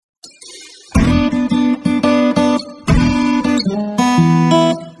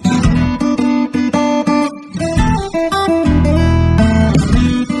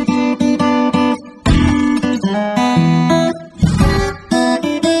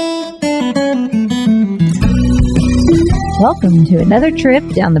welcome to another trip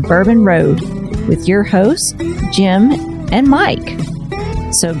down the Bourbon Road with your hosts, Jim and Mike.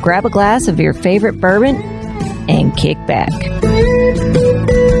 So grab a glass of your favorite bourbon and kick back.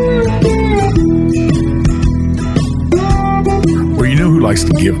 Well, you know who likes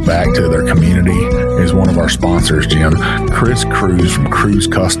to give back to their community is one of our sponsors, Jim. Chris Cruz from Cruz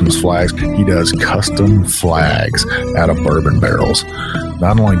Customs Flags. He does custom flags out of bourbon barrels.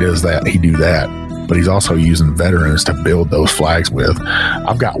 Not only does he do that, but he's also using veterans to build those flags with.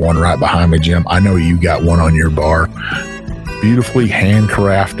 I've got one right behind me, Jim. I know you got one on your bar. Beautifully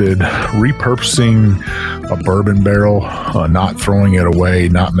handcrafted, repurposing a bourbon barrel, not throwing it away,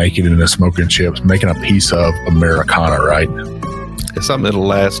 not making it into smoking chips, making a piece of Americana, right? It's something that'll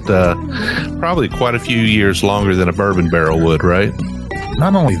last probably quite a few years longer than a bourbon barrel would, right?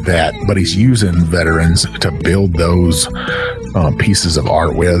 Not only that, but he's using veterans to build those pieces of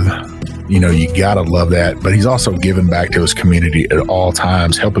art with. You know, you gotta love that. But he's also giving back to his community at all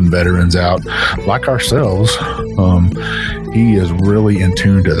times, helping veterans out like ourselves. He is really in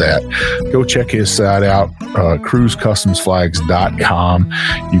tune to that. Go check his site out, cruzcustomsflags.com.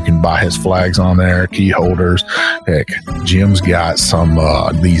 You can buy his flags on there, key holders. Heck, Jim's got some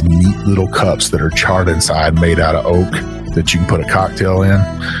these neat little cups that are charred inside, made out of oak, that you can put a cocktail in.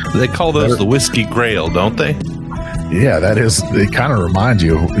 They call those the whiskey grail, don't they? Yeah, that is, it kind of reminds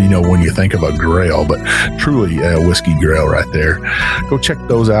you, when you think of a grail, but truly a whiskey grail right there. Go check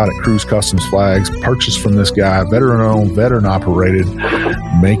those out at Cruz Customs Flags. Purchase from this guy, veteran-owned, veteran-operated,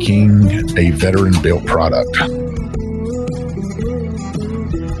 making a veteran-built product.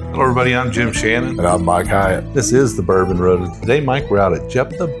 Hello, everybody. I'm Jim Shannon. And I'm Mike Hyatt. This is the Bourbon Road. And today, Mike, we're out at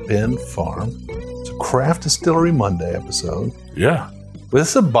Jephthah Bend Farm. It's a Craft Distillery Monday episode. Yeah.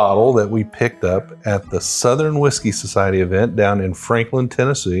 This is a bottle that we picked up at the Southern Whiskey Society event down in Franklin,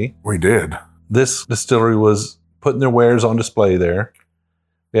 Tennessee. We did. This distillery was putting their wares on display there.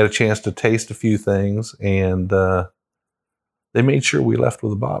 We had a chance to taste a few things, and they made sure we left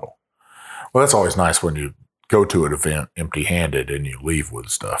with a bottle. Well, that's always nice when you go to an event empty-handed and you leave with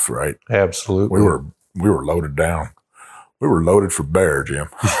stuff, right? Absolutely. We were loaded down. We were loaded for bear, Jim.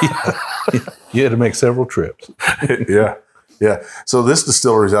 You had to make several trips. Yeah. Yeah. So this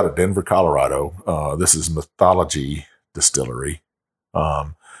distillery is out of Denver, Colorado. This is Mythology Distillery.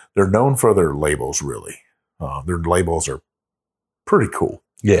 They're known for their labels, really. Their labels are pretty cool.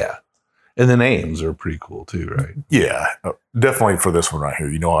 Yeah. And the names are pretty cool too, right? Yeah. Definitely for this one right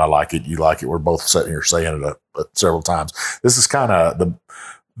here. I like it. You like it. We're both sitting here saying it several times. This is kind of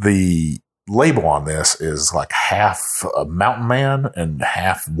the label on this is like half a mountain man and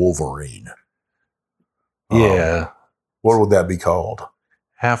half Wolverine. Yeah. What would that be called?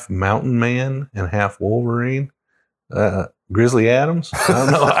 Half mountain man and half Wolverine? Grizzly Adams? I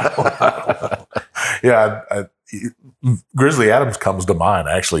don't know. Yeah, Grizzly Adams comes to mind.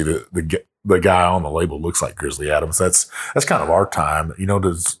 Actually, the guy on the label looks like Grizzly Adams. That's kind of our time. I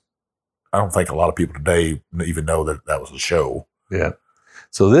don't think a lot of people today even know that was a show. Yeah.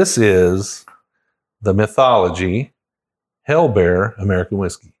 So this is the Mythology Hell Bear American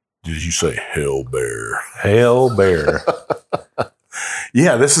Whiskey. Did you say Hell Bear? Hell Bear.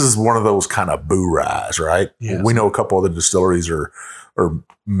 Yeah, this is one of those kind of boo ryes, right? Yes. We know a couple of the distilleries are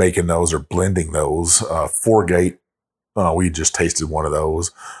making those or blending those. Foregate, we just tasted one of those.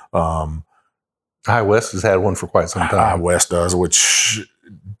 High West has had one for quite some time. High West does, which,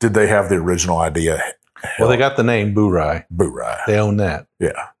 did they have the original idea? Well, they got the name Boo Rye. Boo Rye. They own that.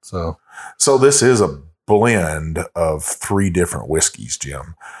 Yeah. So this is a blend of 3 different whiskeys,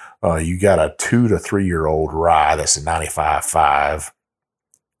 Jim. You got a 2 to 3 year old rye that's a 95.5,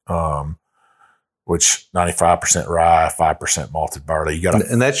 which 95% rye, 5% malted barley. You got,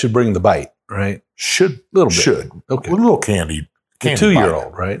 and that should bring the bite, right? Should a little bit. Should okay, a little candy. A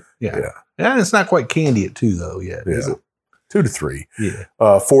 2-year-old, right? Yeah. And it's not quite candy at 2 though yet, is it? 2 to 3. Yeah.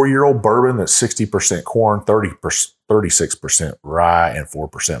 4-year-old bourbon that's 60% corn, 36% rye, and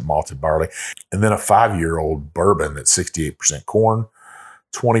 4% malted barley. And then a 5-year-old bourbon that's 68% corn,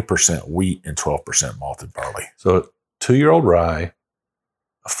 20% wheat, and 12% malted barley. So 2-year-old rye,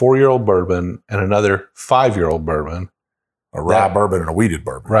 a 4-year-old bourbon, and another 5-year-old bourbon. A rye bourbon and a wheated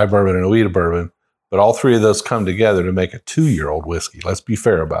bourbon. Rye bourbon and a wheated bourbon. But all 3 of those come together to make a 2-year-old whiskey. Let's be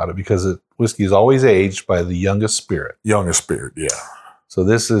fair about it, because whiskey is always aged by the youngest spirit. Youngest spirit, yeah. So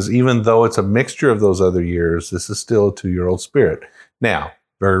this is, even though it's a mixture of those other years, this is still a 2-year-old spirit. Now,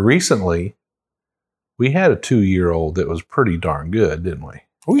 very recently, we had a 2-year-old that was pretty darn good, didn't we?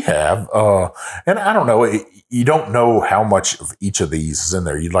 We have. And I don't know, you don't know how much of each of these is in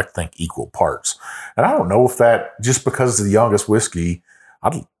there. You'd like to think equal parts. And I don't know if that, just because it's the youngest whiskey,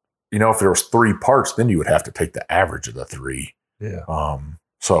 if there was 3 parts, then you would have to take the average of the 3. Yeah.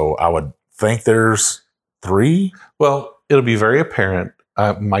 So I would think there's 3. Well, it'll be very apparent.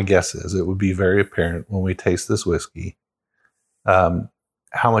 My guess is it would be very apparent when we taste this whiskey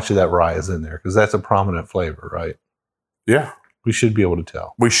how much of that rye is in there, because that's a prominent flavor, right? Yeah. We should be able to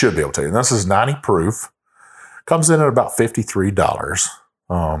tell. We should be able to. And this is 90 proof. Comes in at about $53.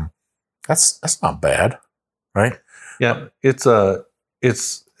 That's not bad, right? Yeah, it's not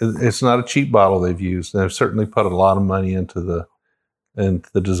a cheap bottle they've used. They've certainly put a lot of money into the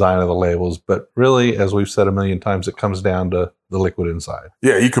design of the labels, but really, as we've said a million times, it comes down to the liquid inside.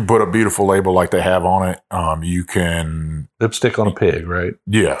 Yeah, you could put a beautiful label like they have on it. You can lipstick on a pig, right?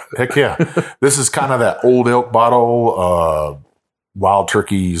 Yeah, heck yeah. This is kind of that old elk bottle, Wild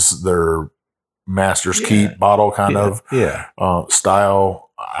Turkey's their Master's Keep bottle kind of style.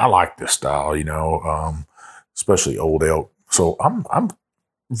 I like this style, especially old elk. So I'm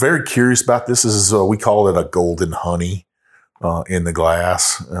very curious about this. This is we call it a golden honey in the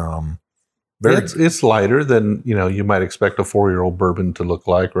glass. It's lighter than you might expect a 4-year-old bourbon to look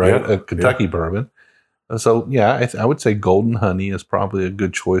like, right? Yeah, a Kentucky bourbon. So I would say golden honey is probably a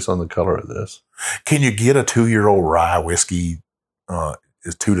good choice on the color of this. Can you get a 2-year-old rye whiskey?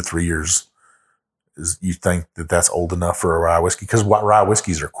 Is 2 to 3 years? You think that's old enough for a rye whiskey? Because rye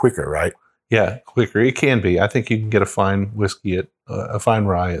whiskeys are quicker, right? Yeah, quicker. It can be. I think you can get a fine whiskey a fine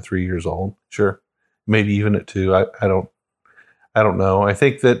rye at 3 years old. Sure, maybe even at 2. I don't know. I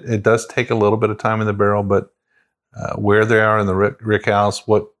think that it does take a little bit of time in the barrel, but where they are in the rick house,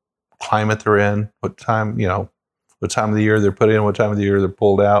 what climate they're in, what time of the year they're put in, what time of the year they're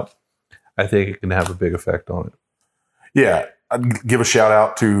pulled out, I think it can have a big effect on it. Yeah. I'd give a shout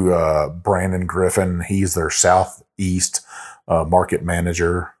out to Brandon Griffin. He's their Southeast market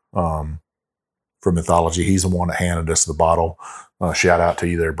manager for Mythology. He's the one that handed us the bottle. Shout out to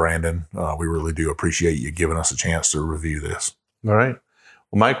you there, Brandon. We really do appreciate you giving us a chance to review this. All right.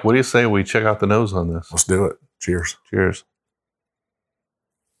 Well, Mike, what do you say we check out the nose on this? Let's do it. Cheers. Cheers.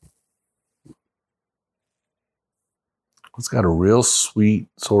 It's got a real sweet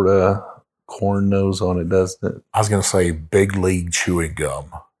sort of corn nose on it, doesn't it? I was going to say big league chewing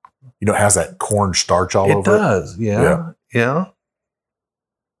gum. It has that corn starch all over it. It does. Yeah.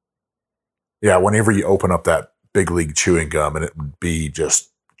 Yeah, whenever you open up that big league chewing gum, and it would be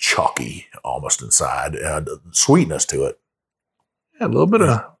just chalky almost inside. Sweetness to it. Yeah, a little bit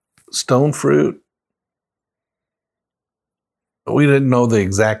of stone fruit. But we didn't know the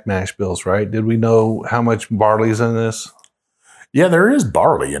exact mash bills, right? Did we know how much barley's in this? Yeah, there is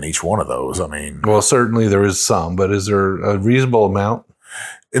barley in each one of those. Well, certainly there is some, but is there a reasonable amount?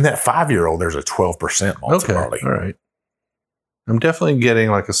 In that 5-year-old, there's a 12% malted barley. All right. I'm definitely getting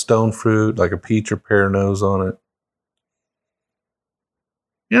like a stone fruit, like a peach or pear nose on it.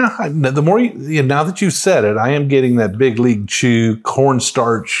 Yeah, the more now that you've said it, I am getting that big league chew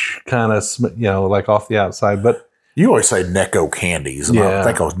cornstarch kind of, like off the outside. But you always say Necco candies, and I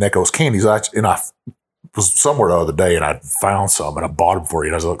think it was Necco's candies. I was somewhere the other day and I found some and I bought them for you.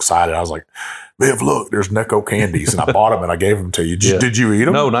 And I was so excited. I was like, Viv, look, there's Necco candies. And I bought them and I gave them to you. Did you eat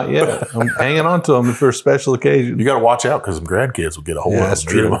them? No, not yet. I'm hanging on to them for a special occasion. You got to watch out because some grandkids will get a hold of them. That's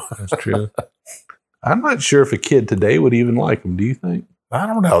true. That's true. I'm not sure if a kid today would even like them. Do you think? I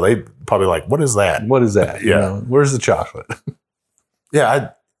don't know. They'd probably like, what is that? What is that? Yeah. Where's the chocolate? Yeah.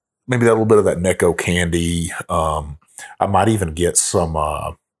 Maybe that little bit of that Necco candy. I might even get some,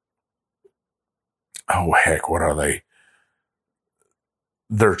 what are they?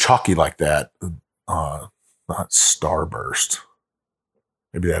 They're chalky like that. Not Starburst.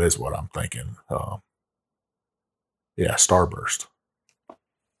 Maybe that is what I'm thinking. Starburst.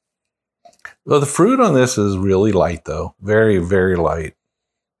 Well, the fruit on this is really light, though. Very, very light.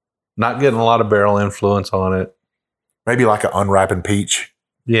 Not getting a lot of barrel influence on it. Maybe like an unripened peach.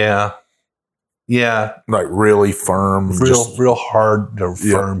 Yeah. Like really firm. Real hard or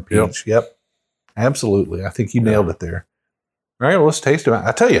firm peach. Yep. Absolutely. I think you nailed it there. All right, well, let's taste it.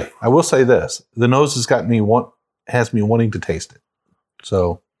 I tell you, I will say this. The nose has me wanting to taste it.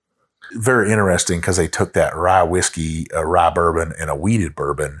 So very interesting because they took that rye whiskey, a rye bourbon, and a wheated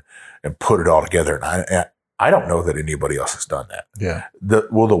bourbon and put it all together. And I don't know that anybody else has done that. Yeah.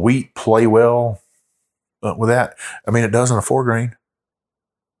 Will the wheat play well with that? It does in a 4-grain.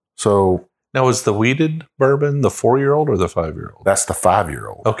 So now, is the wheated bourbon the 4-year-old or the 5-year-old? That's the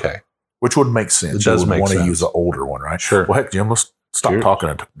 5-year-old. Okay. Which would make sense. It does you would make want sense. to use an older one, right? Sure. Well, heck, Jim, let's stop talking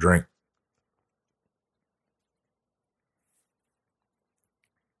and drink.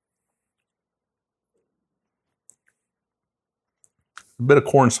 A bit of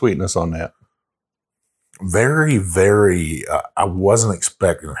corn sweetness on that. Very, very, I wasn't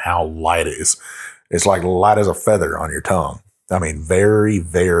expecting how light it is. It's like light as a feather on your tongue. I mean, very,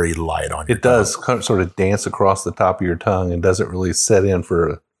 very light on your tongue. It does kind of sort of dance across the top of your tongue and doesn't really set in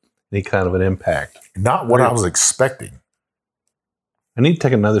for any kind of an impact. Not what I was expecting. I need to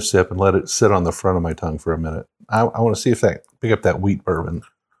take another sip and let it sit on the front of my tongue for a minute. I want to see if pick up that wheat bourbon.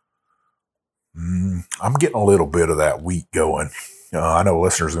 I'm getting a little bit of that wheat going. I know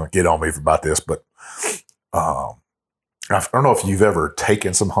listeners are going to get on me about this, but I don't know if you've ever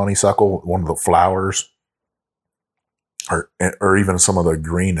taken some honeysuckle, one of the flowers, or even some of the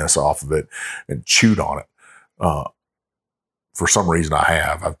greenness off of it and chewed on it. For some reason I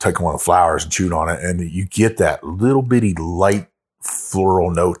have. I've taken one of the flowers and chewed on it, and you get that little bitty light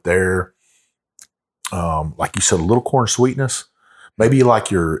floral note there. Like you said, a little corn sweetness. Maybe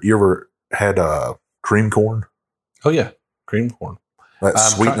like you ever had cream corn? Oh, yeah. Cream corn. That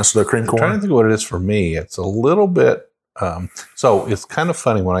sweetness of the cream corn? I'm trying to think of what it is for me. It's a little bit, so it's kind of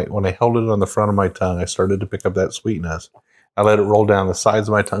funny. When I held it on the front of my tongue, I started to pick up that sweetness. I let it roll down the sides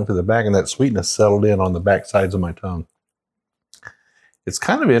of my tongue to the back, and that sweetness settled in on the back sides of my tongue. It's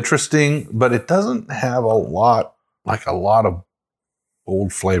kind of interesting, but it doesn't have a lot of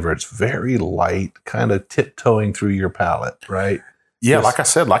bold flavor. It's very light, kind of tiptoeing through your palate, right? Yeah, like I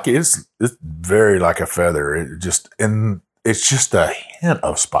said, like it's very like a feather. It's just a hint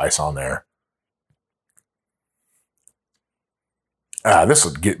of spice on there. This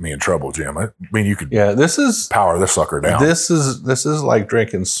would get me in trouble, Jim. I mean, you could this is power this sucker down. This is like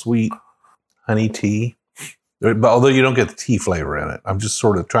drinking sweet honey tea. But although you don't get the tea flavor in it, I'm just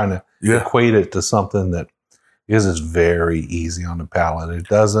sort of trying to equate it to something that because it's very easy on the palate. It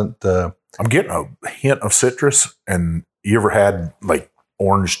doesn't. I'm getting a hint of citrus. And you ever had like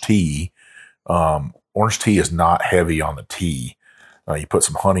orange tea? Orange tea is not heavy on the tea. You put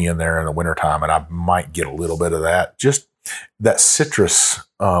some honey in there in the wintertime, and I might get a little bit of that. Just that citrus.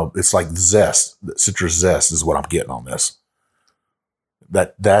 It's like zest. Citrus zest is what I'm getting on this.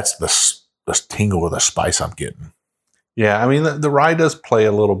 That's the tingle of the spice I'm getting. Yeah, I mean the rye does play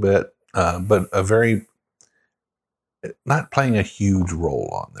a little bit, but not playing a huge role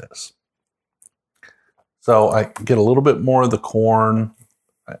on this. So I get a little bit more of the corn.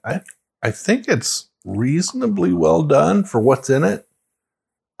 I think it's reasonably well done for what's in it.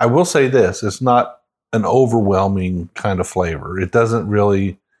 I will say this: it's not an overwhelming kind of flavor. It doesn't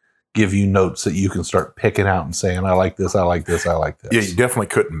really give you notes that you can start picking out and saying, I like this, I like this, I like this. Yeah, you definitely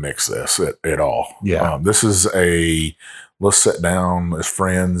couldn't mix this at all. Yeah. This is let's sit down as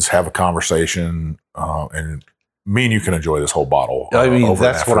friends, have a conversation, and me and you can enjoy this whole bottle. I mean,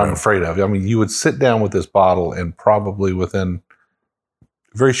 that's what I'm afraid of. I mean, you would sit down with this bottle and probably within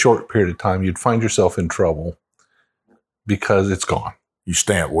a very short period of time, you'd find yourself in trouble because it's gone. You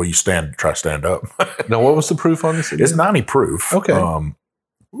try to stand up. Now, what was the proof on this again? It's 90 proof. Okay.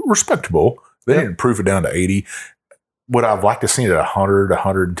 Respectable. They didn't proof it down to 80. Would I've liked to see it at 100,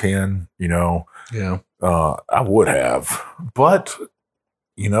 110, Yeah. I would have. But,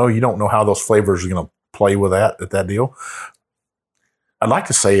 you don't know how those flavors are going to play with that deal. I'd like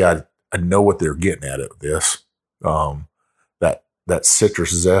to say I know what they're getting at this. That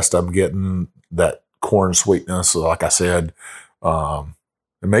citrus zest I'm getting, that corn sweetness, like I said. And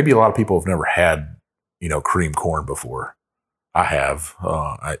maybe a lot of people have never had, cream corn before. I have.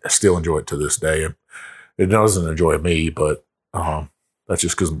 I still enjoy it to this day. It doesn't enjoy me, but that's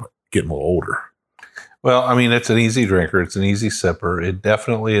just because I'm getting a little older. Well, I mean, it's an easy drinker. It's an easy sipper. It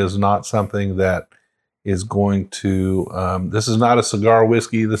definitely is not something that is going to, this is not a cigar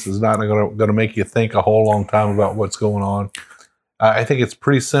whiskey. This is not going to make you think a whole long time about what's going on. I think it's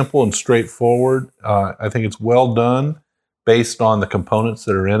pretty simple and straightforward. I think it's well done based on the components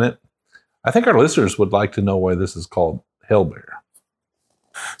that are in it. I think our listeners would like to know why this is called Hell Bear.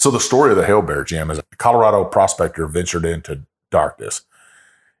 So the story of the Hell Bear, Jim, is a Colorado prospector ventured into darkness.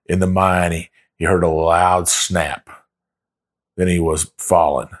 In the mine, he heard a loud snap. Then he was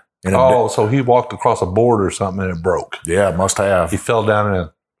falling. So he walked across a board or something and it broke. Yeah, must have. He fell down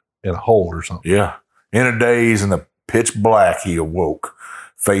in a hole or something. Yeah. In a daze in the pitch black, he awoke,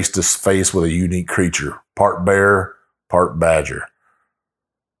 face to face with a unique creature, part bear, part badger.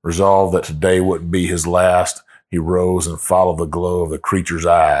 Resolved that today wouldn't be his last, he rose and followed the glow of the creature's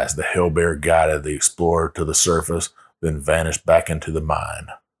eyes. The hell bear guided the explorer to the surface, then vanished back into the mine.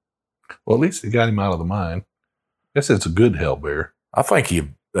 Well, at least he got him out of the mine. I guess it's a good hell bear. I think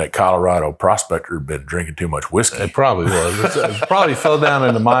that Colorado prospector had been drinking too much whiskey. It probably was. It probably fell down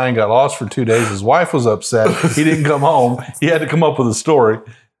in the mine, got lost for 2 days. His wife was upset. He didn't come home. He had to come up with a story.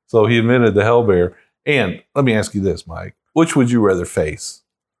 So he invented the hell bear. And let me ask you this, Mike. Which would you rather face?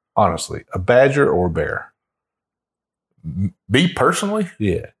 Honestly, a badger or a bear? Me personally?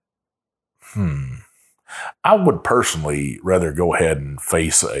 Yeah. I would personally rather go ahead and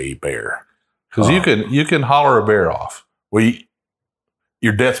face a bear. Because you can holler a bear off. Well,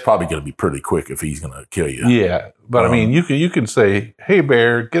 your death's probably going to be pretty quick if he's going to kill you. Yeah. But I mean, you can say, hey,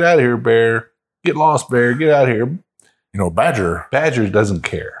 bear, get out of here, bear. Get lost, bear. Get out of here. You know, Badger doesn't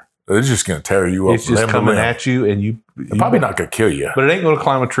care. It's just going to tear you up. It's just coming at you, and you probably not going to kill you. But it ain't going to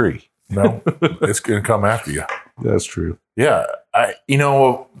climb a tree. No, it's going to come after you. That's true. Yeah.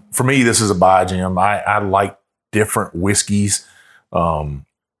 For me, this is a buy, Jim. I like different whiskeys.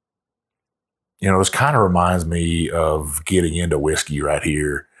 This kind of reminds me of getting into whiskey right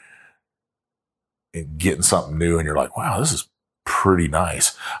here and getting something new. And you're like, wow, this is pretty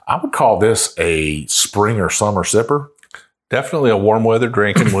nice. I would call this a spring or summer sipper. Definitely a warm weather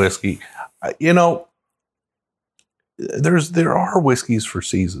drinking whiskey. There are whiskeys for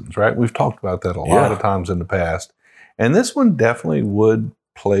seasons, right? We've talked about that a lot of times in the past. And this one definitely would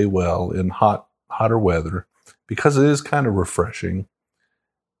play well in hotter weather because it is kind of refreshing.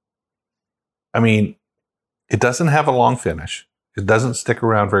 I mean, it doesn't have a long finish. It doesn't stick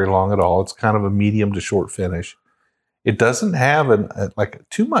around very long at all. It's kind of a medium to short finish. It doesn't have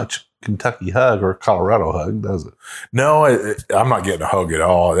too much Kentucky hug or Colorado hug, does it? No, I'm not getting a hug at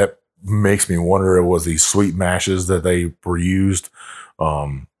all. That makes me wonder it was these sweet mashes that they were used.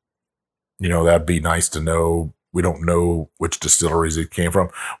 That'd be nice to know. We don't know which distilleries it came from.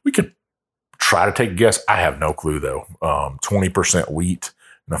 We could try to take a guess. I have no clue, though. 20% wheat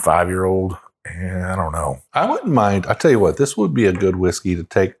and a 5-year-old. And I don't know. I wouldn't mind. I tell you what, this would be a good whiskey to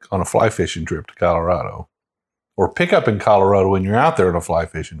take on a fly fishing trip to Colorado, or pick up in Colorado when you're out there on a fly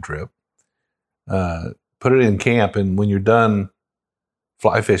fishing trip. Put it in camp, and when you're done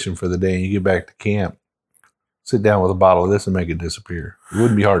fly fishing for the day and you get back to camp, sit down with a bottle of this and make it disappear. It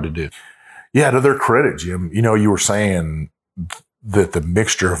wouldn't be hard to do. Yeah, to their credit, Jim. You were saying that the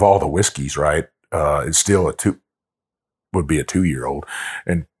mixture of all the whiskeys, right, is still would be a 2-year-old,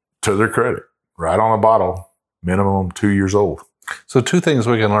 and to their credit, right on the bottle, minimum 2 years old. So 2 things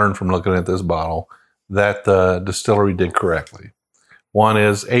we can learn from looking at this bottle that the distillery did correctly. One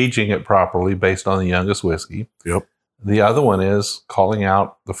is aging it properly based on the youngest whiskey. Yep. The other one is calling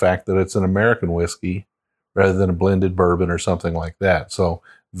out the fact that it's an American whiskey rather than a blended bourbon or something like that. So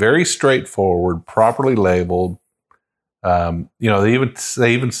very straightforward, properly labeled. They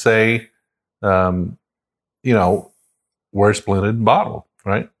even say, where it's blended and bottled,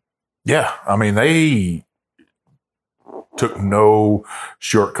 right? Yeah. I mean, they took no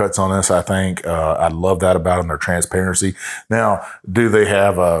shortcuts on this, I think. I love that about them, their transparency. Now, do they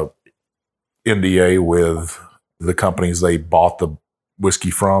have a NDA with the companies they bought the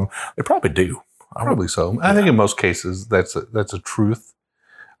whiskey from? They probably do. Probably so. I think in most cases that's a truth.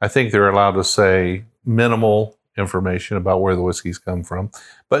 I think they're allowed to say minimal information about where the whiskeys come from.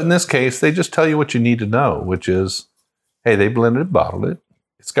 But in this case, they just tell you what you need to know, which is, hey, they blended and bottled it.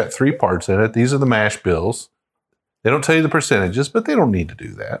 It's got 3 parts in it. These are the mash bills. They don't tell you the percentages, but they don't need to do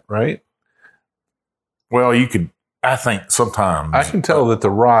that, right? Well, I think sometimes. I can tell that the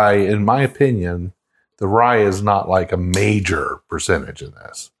rye, in my opinion, the rye is not like a major percentage in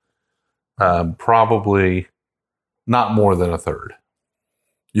this. Probably not more than a third.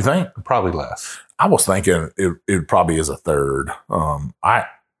 You think? Probably less. I was thinking it probably is a third. I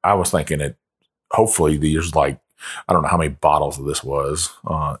was thinking it, hopefully there's I don't know how many bottles of this was.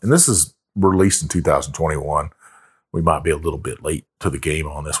 And this is released in 2021. We might be a little bit late to the game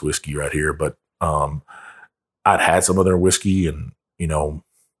on this whiskey right here, but I'd had some of their whiskey and,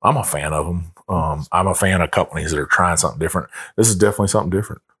 I'm a fan of them. I'm a fan of companies that are trying something different. This is definitely something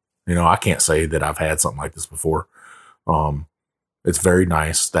different. I can't say that I've had something like this before. It's very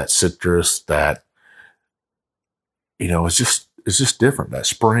nice. That citrus, that, it's just different. That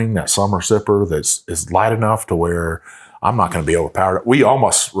spring, that summer sipper is light enough to where I'm not going to be overpowered. We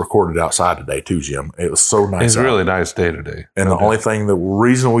almost recorded outside today too, Jim. It was so nice. It's a really nice day today. And the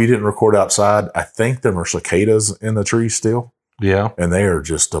reason we didn't record outside, I think there were cicadas in the trees still. Yeah. And they are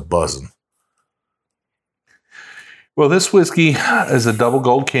just a buzzing. Well, this whiskey is a double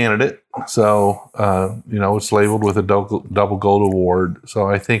gold candidate. So, it's labeled with a double gold award. So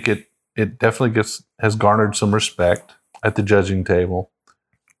I think it definitely has garnered some respect at the judging table.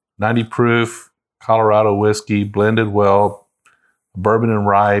 90 proof Colorado whiskey, blended well, bourbon and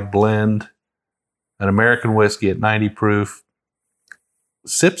rye blend, an American whiskey at 90 proof.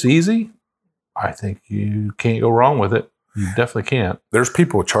 Sips easy. I think you can't go wrong with it. You definitely can't. There's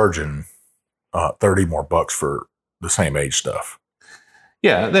people charging $30 more for the same age stuff.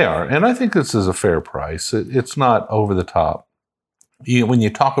 Yeah, they are. And I think this is a fair price. It's not over the top. When you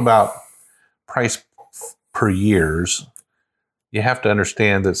talk about price per years, you have to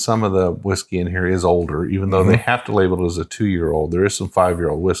understand that some of the whiskey in here is older, even though they have to label it as a 2-year-old. There is some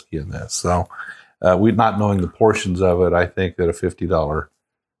 5-year-old whiskey in this. So we not knowing the portions of it, I think that a $50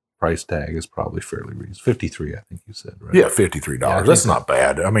 price tag is probably fairly reasonable. $53, I think you said, right? Yeah, $53. Yeah, that's not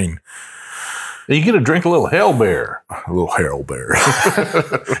bad. I mean, you get to drink a little Hell Bear. A little Hell Bear.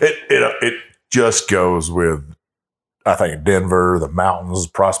 it just goes with, I think, Denver, the mountains,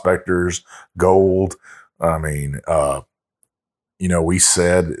 prospectors, gold. I mean, we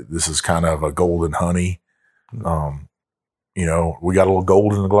said this is kind of a golden honey. We got a little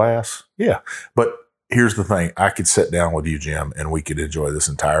gold in the glass. Yeah. But here's the thing. I could sit down with you, Jim, and we could enjoy this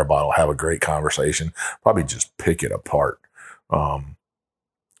entire bottle, have a great conversation, probably just pick it apart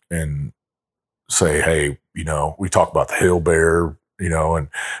and say, hey, we talk about the Hell Bear, and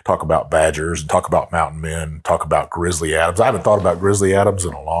talk about Badgers and talk about Mountain Men, talk about Grizzly Adams. I haven't thought about Grizzly Adams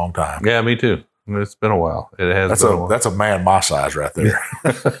in a long time. Yeah, me too. It's been a while. It has been a while. That's a man my size right there.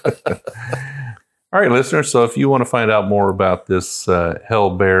 All right, listeners. So if you want to find out more about this Hell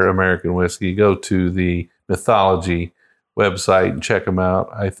Bear American whiskey, go to the Mythology website and check them out.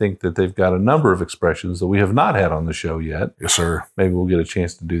 I think that they've got a number of expressions that we have not had on the show yet. Yes, sir. Maybe we'll get a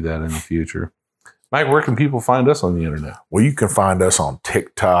chance to do that in the future. Mike, where can people find us on the internet? Well, you can find us on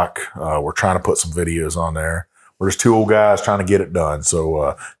TikTok. We're trying to put some videos on there. We're just two old guys trying to get it done.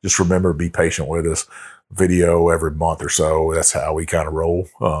 So just remember, be patient with us. Video every month or so. That's how we kind of roll.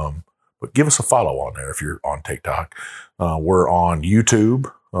 But give us a follow on there if you're on TikTok. We're on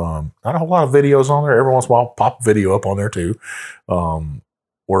YouTube. Not a whole lot of videos on there. Every once in a while, pop a video up on there too.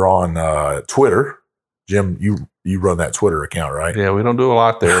 We're on Twitter. Jim, you run that Twitter account, right? Yeah, we don't do a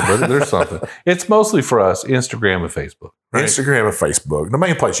lot there, but there's something. It's mostly for us, Instagram and Facebook. Right? Instagram and Facebook. The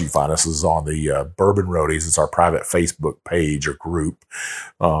main place you find us is on the Bourbon Roadies. It's our private Facebook page or group.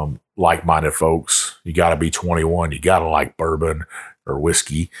 Like-minded folks. You got to be 21. You got to like bourbon or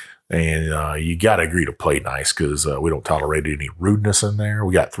whiskey. And you got to agree to play nice because we don't tolerate any rudeness in there.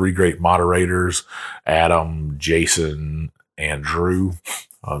 We got 3 great moderators, Adam, Jason, and Drew.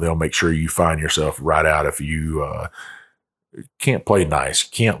 They'll make sure you find yourself right out if you can't play nice. You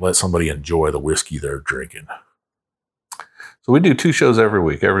can't let somebody enjoy the whiskey they're drinking. So we do 2 shows every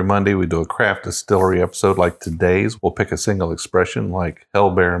week. Every Monday, we do a craft distillery episode like today's. We'll pick a single expression like Hell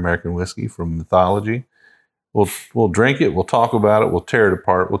Bear American Whiskey from Mythology. We'll drink it. We'll talk about it. We'll tear it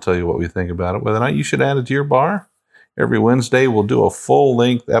apart. We'll tell you what we think about it, whether or not you should add it to your bar. Every Wednesday, we'll do a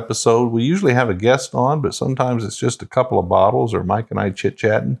full-length episode. We usually have a guest on, but sometimes it's just a couple of bottles or Mike and I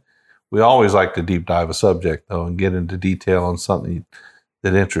chit-chatting. We always like to deep dive a subject, though, and get into detail on something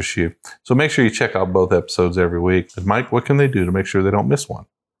that interests you. So make sure you check out both episodes every week. And Mike, what can they do to make sure they don't miss one?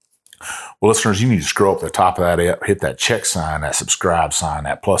 Well, listeners, you need to scroll up the top of that app, hit that check sign, that subscribe sign,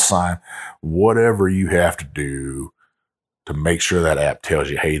 that plus sign, whatever you have to do to make sure that app tells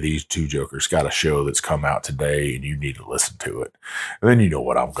you, hey, these 2 jokers got a show that's come out today and you need to listen to it. And then you know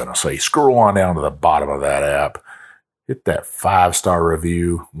what I'm going to say. Scroll on down to the bottom of that app, hit that 5-star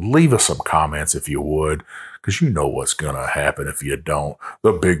review, leave us some comments if you would, because you know what's going to happen if you don't.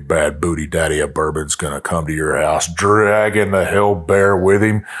 The big bad booty daddy of bourbon's going to come to your house, dragging the Hell Bear with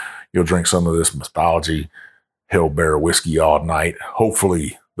him. You'll drink some of this Mythology Hell Bear whiskey all night.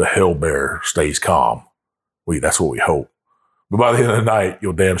 Hopefully the Hell Bear stays calm. That's what we hope. But by the end of the night,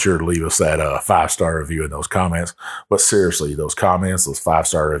 you'll damn sure leave us that 5-star review in those comments. But seriously, those comments, those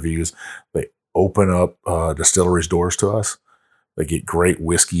 5-star reviews, they open up distilleries' doors to us. They get great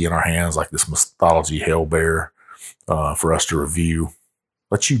whiskey in our hands, like this Mythology Hell Bear, for us to review.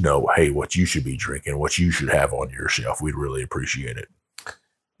 Let you know, hey, what you should be drinking, what you should have on your shelf. We'd really appreciate it.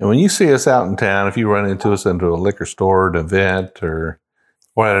 And when you see us out in town, if you run into us into a liquor store, an event, or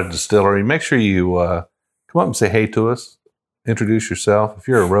at a distillery, make sure you come up and say hey to us. Introduce yourself. If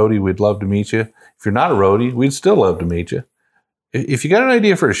you're a roadie, we'd love to meet you. If you're not a roadie, we'd still love to meet you. If you got an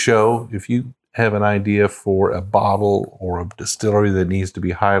idea for a show, if you have an idea for a bottle or a distillery that needs to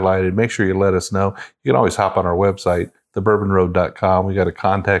be highlighted, make sure you let us know. You can always hop on our website, thebourbonroad.com. We got a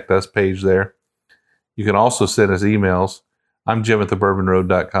contact us page there. You can also send us emails. I'm Jim at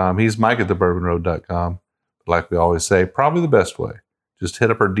thebourbonroad.com. He's Mike at thebourbonroad.com. Like we always say, probably the best way. Just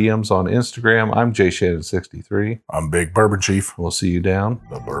hit up our DMs on Instagram. I'm JShannon63. I'm Big Bourbon Chief. We'll see you down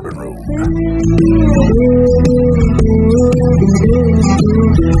the Bourbon Road.